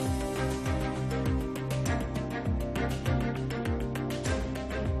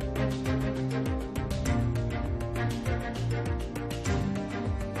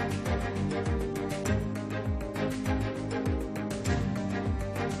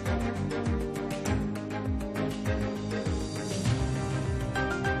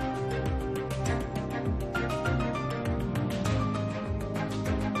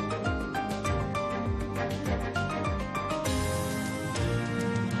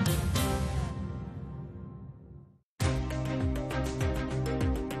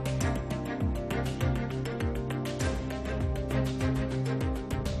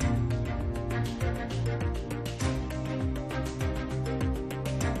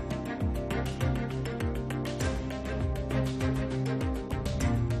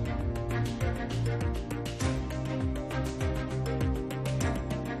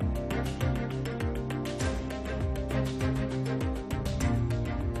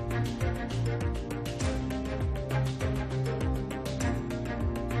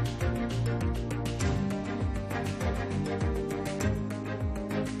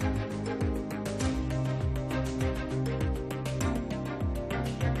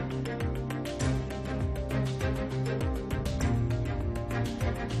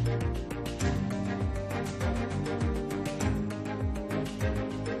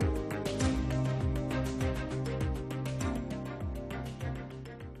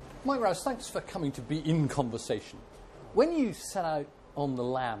Mike Rowse, thanks for coming to be in conversation. When you set out on the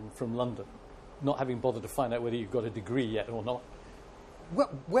lam from London, not having bothered to find out whether you've got a degree yet or not,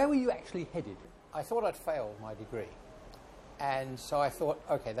 where were you actually headed? I thought I'd failed my degree. And so I thought,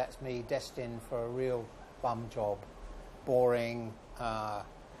 okay, that's me destined for a real bum job, boring,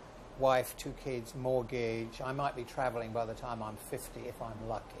 wife, 2 kids, mortgage. I might be travelling by the time I'm 50 if I'm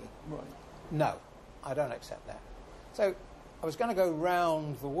lucky. Right. No, I don't accept that. So I was going to go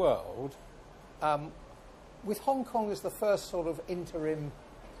round the world with Hong Kong as the first sort of interim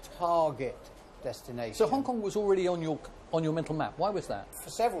target destination. So Hong Kong was already on your mental map. Why was that? For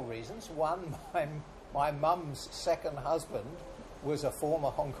several reasons. One, my mum's second husband was a former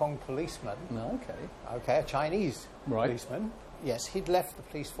Hong Kong policeman. Okay. Okay, a Chinese policeman. Yes, he'd left the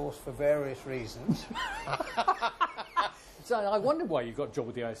police force for various reasons. So I wondered why you got a job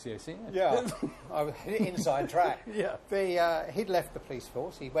with the ICAC. Yeah, I was inside track. Yeah. He'd left the police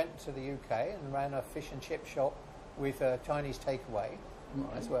force. He went to the UK and ran a fish and chip shop with a Chinese takeaway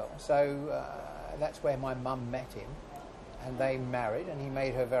as well. So that's where my mum met him, and they married, and he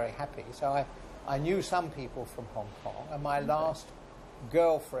made her very happy. So I knew some people from Hong Kong, and my last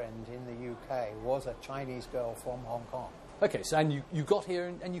girlfriend in the UK was a Chinese girl from Hong Kong. Okay, so and you got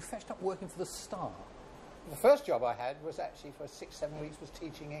here and you fetched up working for the Star. The first job I had was actually for 6-7 weeks was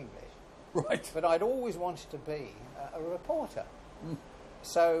teaching English. Right. But I'd always wanted to be a reporter. Mm.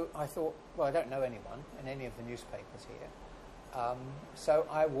 So I thought, well, I don't know anyone in any of the newspapers here. So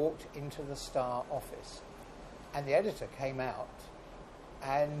I walked into the Star office, and the editor came out,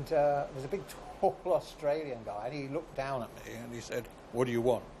 and there was a big tall Australian guy, and he looked down at me and he said, "What do you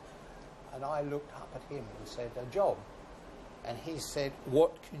want?" And I looked up at him and said, "A job." And he said,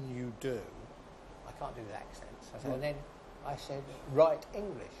 "What can you do?" I can't do the accents. And then I said, "Write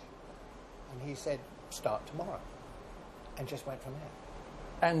English." And he said, "Start tomorrow." And just went from there.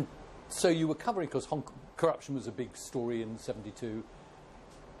 And so you were covering, because corruption was a big story in '72,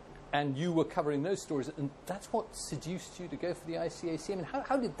 and you were covering those stories, and that's what seduced you to go for the ICAC. I mean,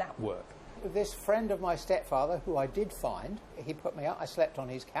 how did that work? This friend of my stepfather, who I did find, he put me up. I slept on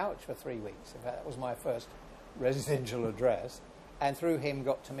his couch for 3 weeks. In fact, that was my first residential address. And through him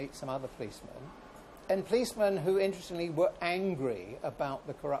got to meet some other policemen. And policemen who, interestingly, were angry about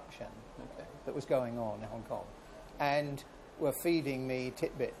the corruption that was going on in Hong Kong, and were feeding me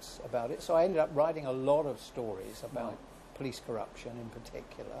tidbits about it. So I ended up writing a lot of stories about police corruption in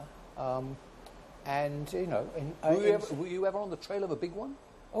particular. And, you know... Were you ever on the trail of a big one?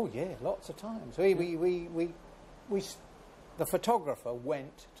 Oh, yeah, lots of times. The photographer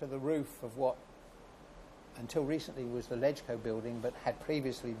went to the roof of what, until recently, was the Legco building, but had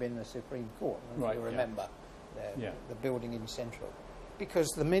previously been the Supreme Court, if you remember, the building in Central. Because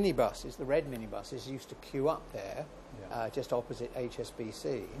the minibuses, the red minibuses, used to queue up there, just opposite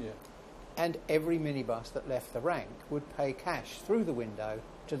HSBC. Yeah. And every minibus that left the rank would pay cash through the window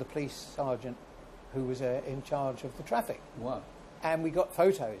to the police sergeant who was in charge of the traffic. Wow. And we got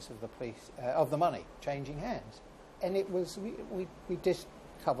photos of the police, of the money changing hands. And it was, we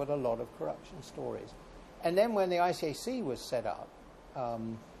discovered a lot of corruption stories. And then when the ICAC was set up,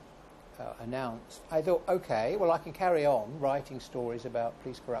 announced, I thought, okay, well, I can carry on writing stories about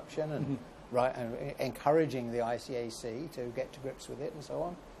police corruption and, and encouraging the ICAC to get to grips with it and so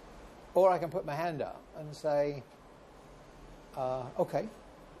on. Or I can put my hand up and say, okay,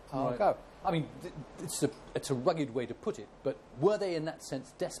 I'll go. I mean, it's a rugged way to put it, but were they in that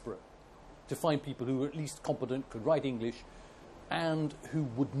sense desperate to find people who were at least competent, could write English, and who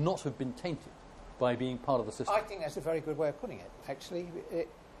would not have been tainted by being part of the system? I think that's a very good way of putting it, actually.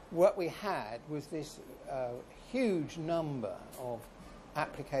 What we had was this huge number of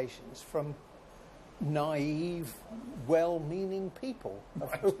applications from naive, well-meaning people,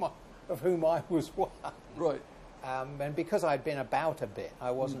 of whom I was one. Right. And because I'd been about a bit, I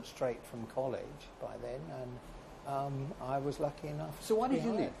wasn't straight from college by then, and I was lucky enough. So why did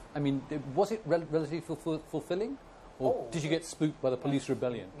you leave? I mean, was it relatively fulfilling, or did you get spooked by the police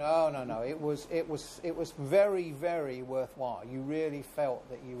rebellion? No. It was very, very worthwhile. You really felt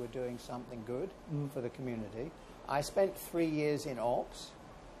that you were doing something good for the community. I spent 3 years in ops,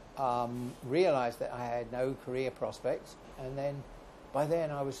 realised that I had no career prospects, and then by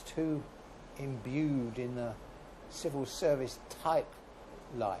then I was too imbued in the civil service type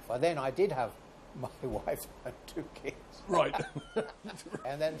life. I did have my wife and 2 kids. Right.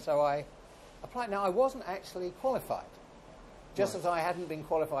 And then so I applied. Now, I wasn't actually qualified, just as I hadn't been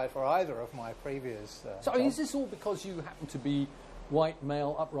qualified for either of my previous So is this all because you happen to be white,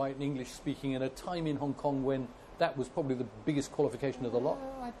 male, upright and English speaking at a time in Hong Kong when that was probably the biggest qualification of the lot?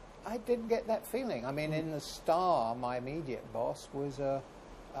 I didn't get that feeling. I mean, in the Star, my immediate boss was a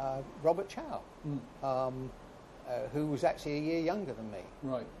Robert Chow, who was actually a year younger than me.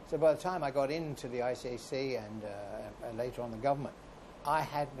 Right. So by the time I got into the ICAC and later on the government, I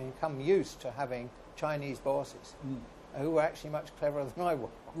had become used to having Chinese bosses who were actually much cleverer than I was.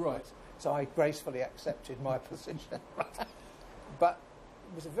 Right. So I gracefully accepted my position. But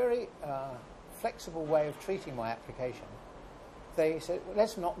it was a very flexible way of treating my application. They said, well,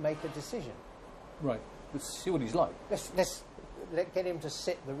 let's not make a decision. Right. Let's see what he's like. Let's get him to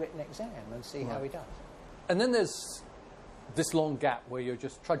sit the written exam and see how he does. And then there's this long gap where you're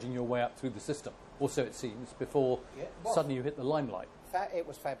just trudging your way up through the system, or so it seems, before suddenly you hit the limelight. It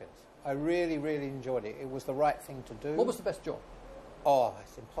was fabulous. I really, really enjoyed it. It was the right thing to do. What was the best job? Oh,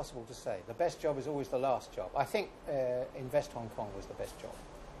 it's impossible to say. The best job is always the last job. I think Invest Hong Kong was the best job.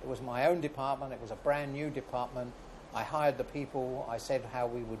 It was my own department. It was a brand new department. I hired the people. I said how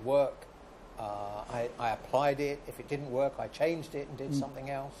we would work. I applied it. If it didn't work, I changed it and did something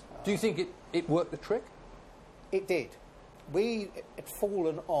else. Do you think it worked the trick? It did. We had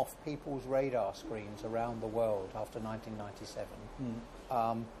fallen off people's radar screens around the world after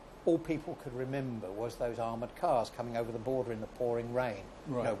 1997. All people could remember was those armoured cars coming over the border in the pouring rain,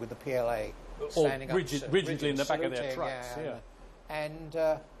 you know, with the PLA standing up, rigidly in the back of their trucks. And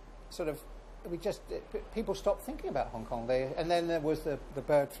sort of, people stopped thinking about Hong Kong. And then there was the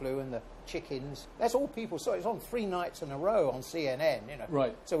bird flu and the chickens. That's all people saw. It was on 3 nights in a row on CNN, you know.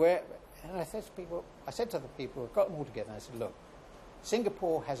 Right. So and I said to the people, I got them all together, and I said, look,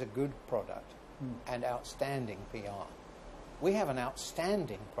 Singapore has a good product and outstanding PR. We have an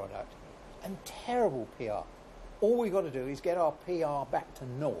outstanding product and terrible PR. All we've got to do is get our PR back to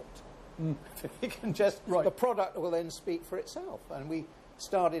naught. We can just, the product will then speak for itself. And we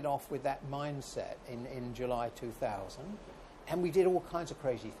started off with that mindset in July 2000, and we did all kinds of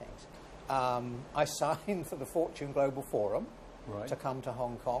crazy things. I signed for the Fortune Global Forum to come to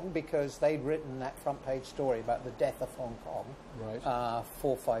Hong Kong because they'd written that front page story about the death of Hong Kong 4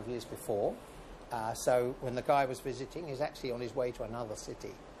 or 5 years before. So when the guy was visiting, he's actually on his way to another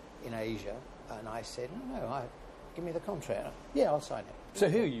city in Asia, and I said, no, give me the contract. Yeah, I'll sign it. So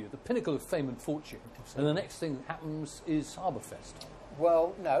here you, the pinnacle of fame and fortune, and the next thing that happens is Harbour Fest.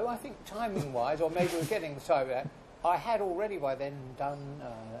 Well, no, I think timing-wise, or maybe we're getting the time, I had already by then done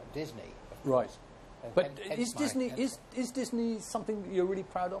Disney. Right. But is Disney something that you're really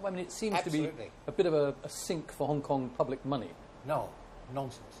proud of? I mean, it seems to be a bit of a sink for Hong Kong public money. No,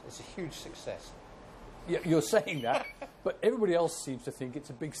 nonsense. It's a huge success. Yeah, you're saying that, but everybody else seems to think it's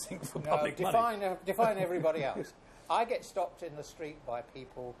a big sink for public money. Define everybody else. I get stopped in the street by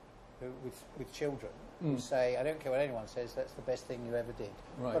people with children who say, I don't care what anyone says, that's the best thing you ever did.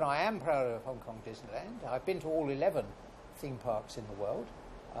 Right. But I am proud of Hong Kong Disneyland. I've been to all 11 theme parks in the world.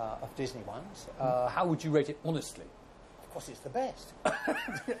 Of Disney ones. How would you rate it honestly? Of course, it's the best.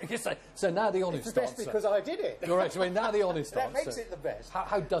 So now the honest answer. It's the best because I did it. You're right. So now the honest that answer. That makes it the best.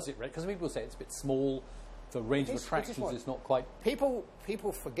 How does it rate? Because people say it's a bit small. The range of attractions is not quite. People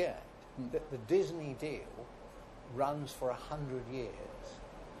forget that the Disney deal runs for 100 years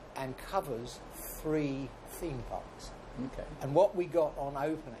and covers 3 theme parks. Okay. And what we got on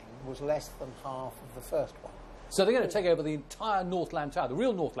opening was less than half of the first one. So they're going to take over the entire Northland Tower. The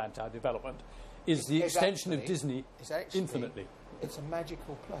real Northland Tower development is the extension of Disney infinitely. It's a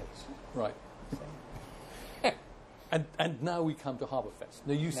magical place. Right. and now we come to Harbour Fest.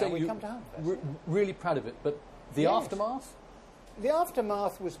 Now you say you're really proud of it, but the aftermath? The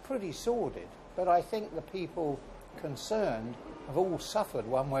aftermath was pretty sordid, but I think the people concerned have all suffered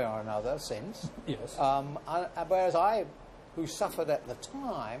one way or another since. Yes. Whereas I, who suffered at the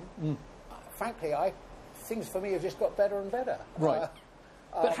time, frankly, things for me have just got better and better. Right.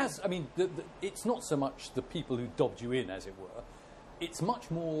 But it's not so much the people who dobbed you in, as it were. It's much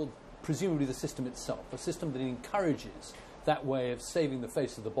more, presumably, the system itself, a system that encourages that way of saving the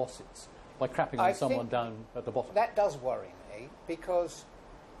face of the bosses by crapping on someone down at the bottom. That does worry me, because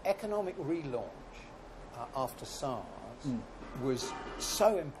economic relaunch after SARS was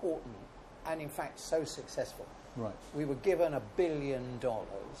so important and, in fact, so successful. Right. We were given $1 billion.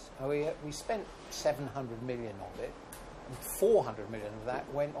 We spent 700 million of it, and 400 million of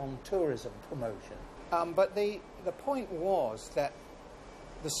that went on tourism promotion. But the point was that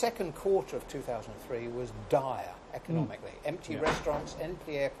the second quarter of 2003 was dire economically. Empty restaurants,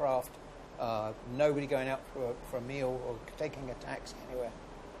 empty aircraft, nobody going out for a meal or taking a taxi anywhere.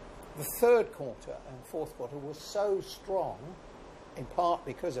 The third quarter and fourth quarter was so strong, in part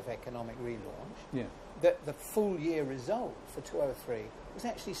because of economic relaunch, that the full year result for 2003 was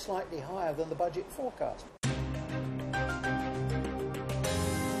actually slightly higher than the budget forecast.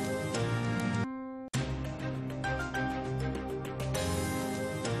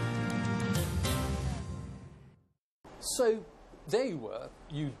 So there you were.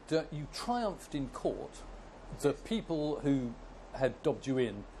 You triumphed in court. The people who had dobbed you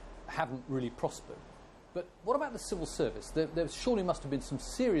in haven't really prospered. But what about the civil service? There surely must have been some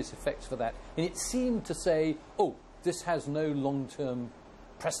serious effects for that. And it seemed to say, oh, this has no long-term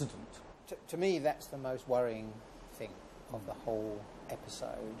precedent. To me, that's the most worrying thing of the whole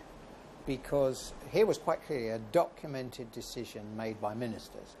episode, because here was quite clearly a documented decision made by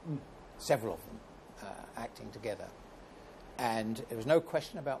ministers, several of them acting together. And there was no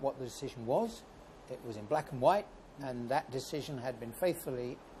question about what the decision was. It was in black and white, and that decision had been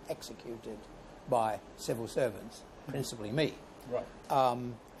faithfully executed by civil servants, principally me, right,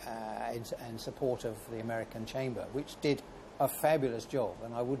 in support of the American Chamber, which did a fabulous job.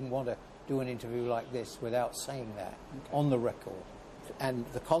 And I wouldn't want to do an interview like this without saying that on the record. And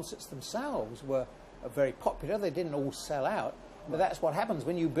the concerts themselves were very popular. They didn't all sell out, but that's what happens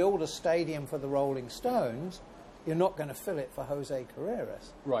when you build a stadium for the Rolling Stones. You're not going to fill it for Jose Carreras.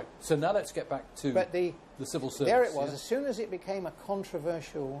 Right. So now let's get back to the civil service. There it was. Yeah? As soon as it became a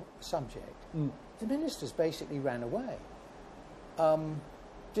controversial subject, the ministers basically ran away,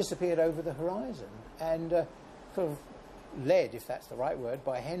 disappeared over the horizon, and sort of led, if that's the right word,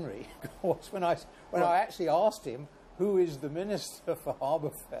 by Henry. when I actually asked him, who is the minister for Harbour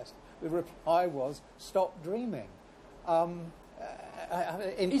Fest, the reply was, stop dreaming. By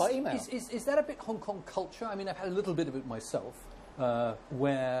email. Is that a bit Hong Kong culture? I mean, I've had a little bit of it myself,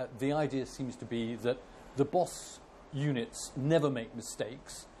 where the idea seems to be that the boss units never make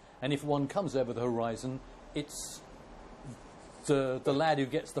mistakes, and if one comes over the horizon, it's the lad who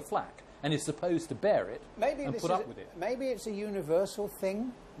gets the flack and is supposed to bear it and put up with it. Maybe it's a universal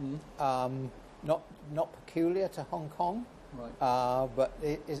thing, not peculiar to Hong Kong, right. But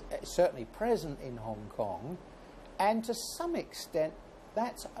it's certainly present in Hong Kong. And to some extent,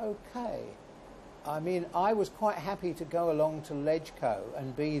 that's okay. I mean, I was quite happy to go along to Ledgeco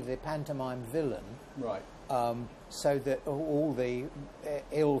and be the pantomime villain, right? So that all the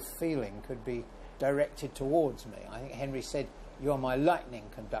ill feeling could be directed towards me. I think Henry said, "You're my lightning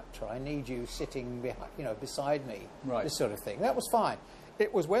conductor. I need you sitting, beside me." Right. This sort of thing. That was fine.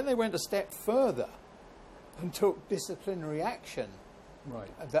 It was when they went a step further and took disciplinary action,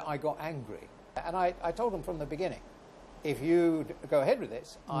 right, that I got angry. And I told them from the beginning, if you go ahead with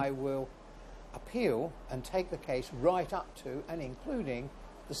this, I will appeal and take the case right up to and including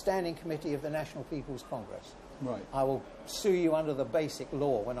the Standing Committee of the National People's Congress. Right. I will sue you under the basic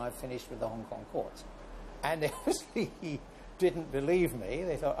law when I've finished with the Hong Kong courts. And they obviously didn't believe me.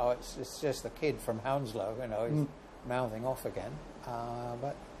 They thought, oh, it's just the kid from Hounslow, he's mouthing off again.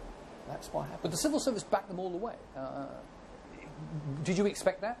 But that's what happened. But the civil service backed them all the way. Did you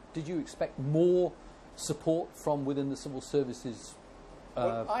expect that? Did you expect more support from within the civil services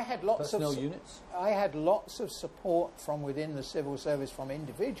I had lots personnel units? I had lots of support from within the civil service from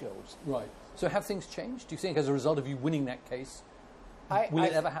individuals. Right. So have things changed? Do you think as a result of you winning that case, will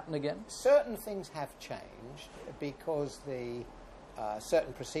it ever happen again? Certain things have changed because the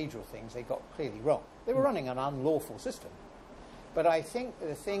certain procedural things they got clearly wrong. They were running an unlawful system. But I think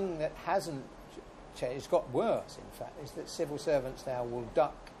the thing that hasn't changed, it's got worse, in fact, is that civil servants now will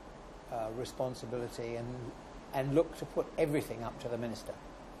duck responsibility and look to put everything up to the minister.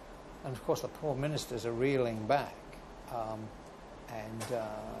 And of course the poor ministers are reeling back,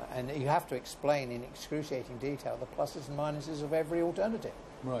 and you have to explain in excruciating detail the pluses and minuses of every alternative.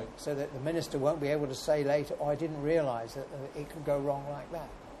 Right. So that the minister won't be able to say later, oh, I didn't realise that it could go wrong like that.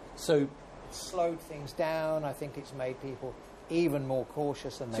 So it slowed things down. I think it's made people even more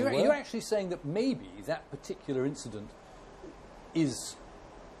cautious than they were. You're actually saying that maybe that particular incident is,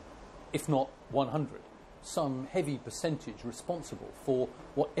 if not 100, some heavy percentage responsible for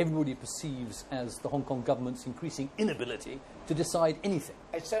what everybody perceives as the Hong Kong government's increasing inability to decide anything.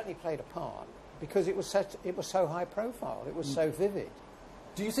 It certainly played a part because it was so high profile, it was so vivid.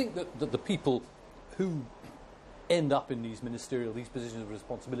 Do you think that the people who end up in these positions of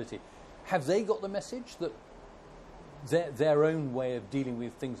responsibility, have they got the message that their own way of dealing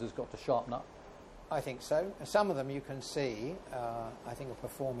with things has got to sharpen up? I think so. Some of them you can see, I think, are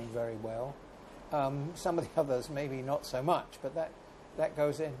performing very well. Some of the others maybe not so much, but that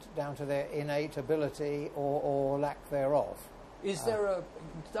goes down to their innate ability or lack thereof. Is there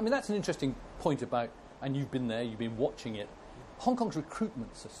that's an interesting point about, and you've been there, you've been watching it, Hong Kong's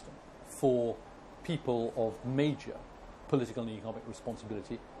recruitment system for people of major political and economic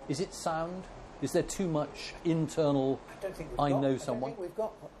responsibility. Is it sound? Is there too much internal, I don't think someone? I don't think we've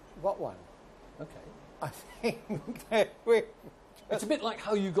got one. Okay. I think that we're It's a bit like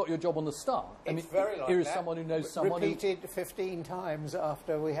how you got your job on the Star. It's very like here is that. someone who knows someone. Repeated 15 times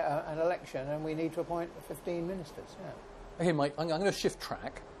after we had an election, and we need to appoint 15 ministers. Yeah. Okay, Mike, I'm going to shift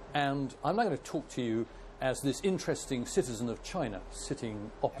track, and I'm now going to talk to you as this interesting citizen of China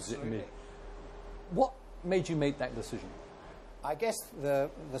sitting opposite me. What made you make that decision? I guess the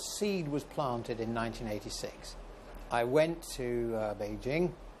seed was planted in 1986. I went to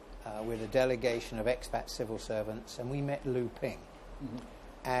Beijing with a delegation of expat civil servants, and we met Lu Ping. Mm-hmm.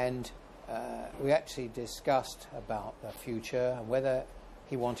 And we actually discussed about the future and whether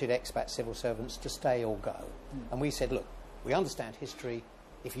he wanted expat civil servants to stay or go. Mm. And we said, look, we understand history.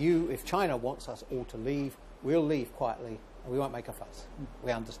 If China wants us all to leave, we'll leave quietly and we won't make a fuss. Mm.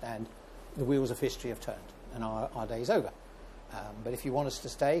 We understand the wheels of history have turned and our day's over. But if you want us to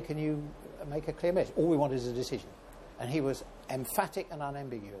stay, can you make a clear message? All we want is a decision. And he was emphatic and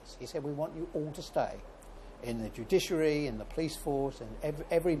unambiguous. He said, we want you all to stay in the judiciary, in the police force, and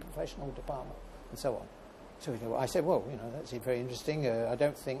every professional department, and so on. So I said, well, that's very interesting. I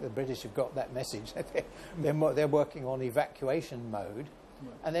don't think the British have got that message. They're working on evacuation mode.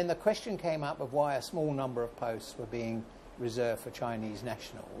 Right. And then the question came up of why a small number of posts were being reserved for Chinese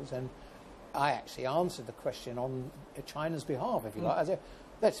nationals. And I actually answered the question on China's behalf, if you like. I said,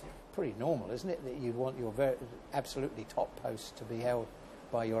 that's pretty normal, isn't it, that you want your absolutely top posts to be held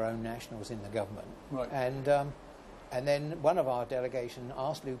by your own nationals in the government. Right. And then one of our delegation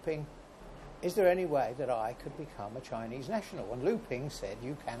asked Lu Ping, is there any way that I could become a Chinese national? And Lu Ping said,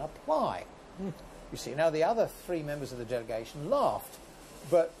 you can apply. Mm. You see, now the other three members of the delegation laughed,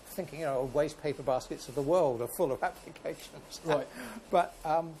 but thinking, waste paper baskets of the world are full of applications. Right. But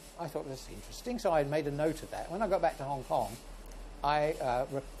I thought this was interesting, so I made a note of that. When I got back to Hong Kong, I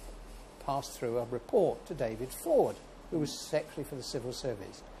passed through a report to David Ford, who was Secretary for the Civil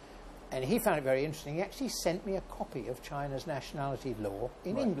Service. And he found it very interesting. He actually sent me a copy of China's nationality law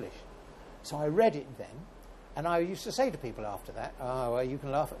in English. So I read it then, and I used to say to people after that, well, you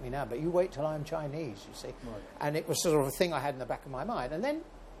can laugh at me now, but you wait till I'm Chinese, you see. Right. And it was sort of a thing I had in the back of my mind. And then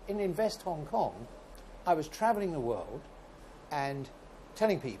in Invest Hong Kong, I was travelling the world and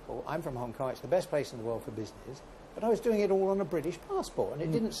telling people, I'm from Hong Kong, it's the best place in the world for business, but I was doing it all on a British passport, and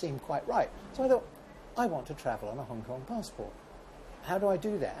it didn't seem quite right. So I thought, I want to travel on a Hong Kong passport. How do I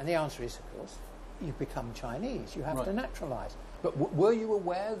do that? And the answer is, of course, you become Chinese. You have to naturalise. But were you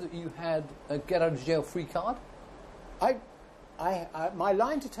aware that you had a get-out-of-jail-free card? My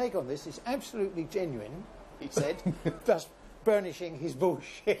line to take on this is absolutely genuine, he said, thus burnishing his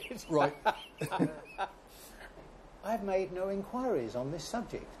bullshit. Right. I've made no inquiries on this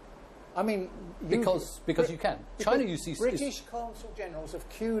subject. I mean... Because you can. China, you see... British consul generals have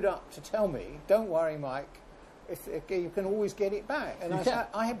queued up to tell me, don't worry, Mike, if you can always get it back. And I said,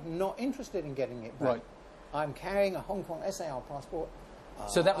 I am not interested in getting it back. Right. I'm carrying a Hong Kong SAR passport.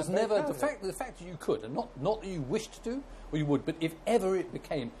 So that was never... The fact that you could, and not that you wished to, or you would, but if ever it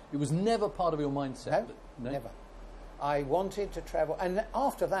became, it was never part of your mindset. No, never. I wanted to travel, and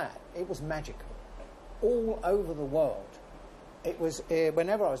after that, it was magical. All over the world. It was,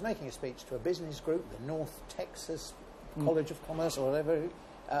 whenever I was making a speech to a business group, the North Texas College of Commerce or whatever,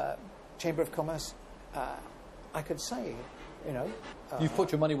 Chamber of Commerce, I could say, You've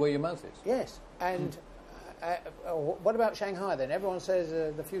put your money where your mouth is. Yes, and what about Shanghai then? Everyone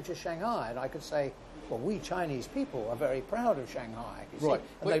says the future's Shanghai, and I could say, well, we Chinese people are very proud of Shanghai. You see?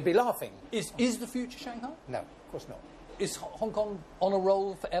 And they'd be laughing. Is the future Shanghai? No, of course not. Is Hong Kong on a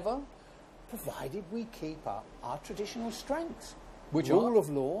roll forever? Provided we keep up our traditional strengths. Which rule of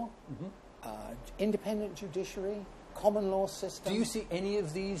law, independent judiciary, common law system. Do you see any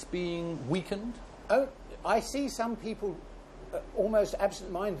of these being weakened? Oh, I see some people almost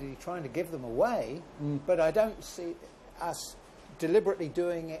absent-mindedly trying to give them away, but I don't see us deliberately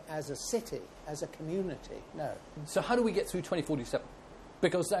doing it as a city, as a community, no. So how do we get through 2047?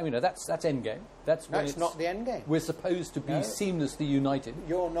 Because that's endgame. That's not the endgame. We're supposed to be seamlessly united.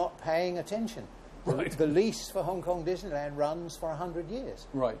 You're not paying attention. Right. The lease for Hong Kong Disneyland runs for 100 years.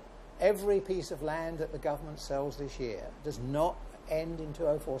 Right. Every piece of land that the government sells this year does not end in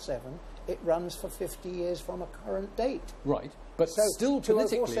 2047. It runs for 50 years from a current date. Right. But so still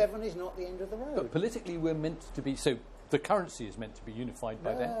politically... 2047 is not the end of the road. But politically we're meant to be... So the currency is meant to be unified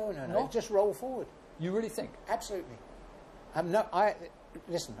by then? No. Just roll forward. You really think? Absolutely.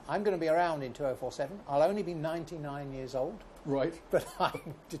 Listen, I'm going to be around in 2047. I'll only be 99 years old. Right. But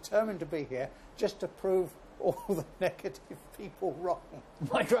I'm determined to be here just to prove all the negative people wrong.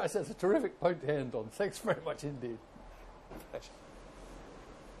 Mike Rowse, that's a terrific point to end on. Thanks very much indeed. Pleasure.